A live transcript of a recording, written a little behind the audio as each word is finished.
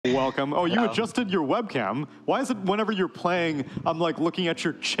Welcome. Oh, you adjusted your webcam. Why is it whenever you're playing, I'm like looking at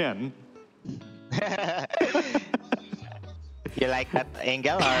your chin? You like that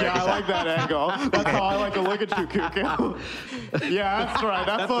angle? Or Yeah, I like that angle. That's how I like to look at you, Kuku. Yeah, that's right.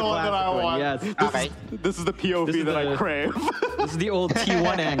 That's the one that I want. Yes. This is the POV that I crave. This is the old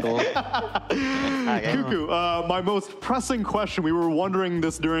T1 angle. Kuku, my most pressing question, we were wondering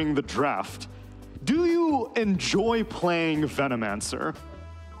this during the draft. Do you enjoy playing Venomancer?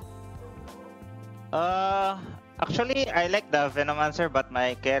 Actually, I like the venomancer, but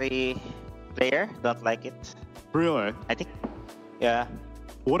my carry player don't like it. Really? I think, yeah.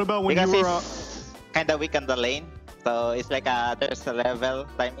 What about when because you were... it's kind of weak on the lane, so it's like there's a level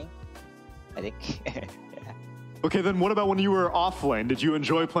timing, I think. Yeah. Okay, then what about when you were off lane? Did you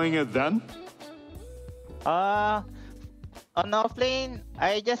enjoy playing it then? On offlane,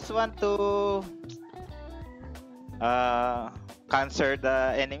 I just want to cancer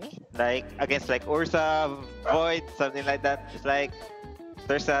the enemy, like against like Ursa, Void, something like that. It's like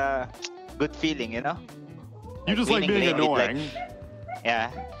there's a good feeling, you know. You just like being annoying.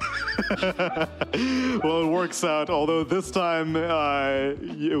 Yeah. Well, it works out. Although this time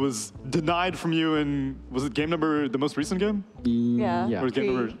it was denied from you in, was it game number, the most recent game? Yeah. Or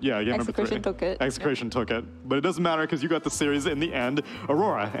game number, game number 3. Execution took it. Execution took it. But it doesn't matter because you got the series in the end.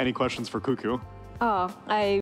 Aurora, any questions for Kuku? Oh, I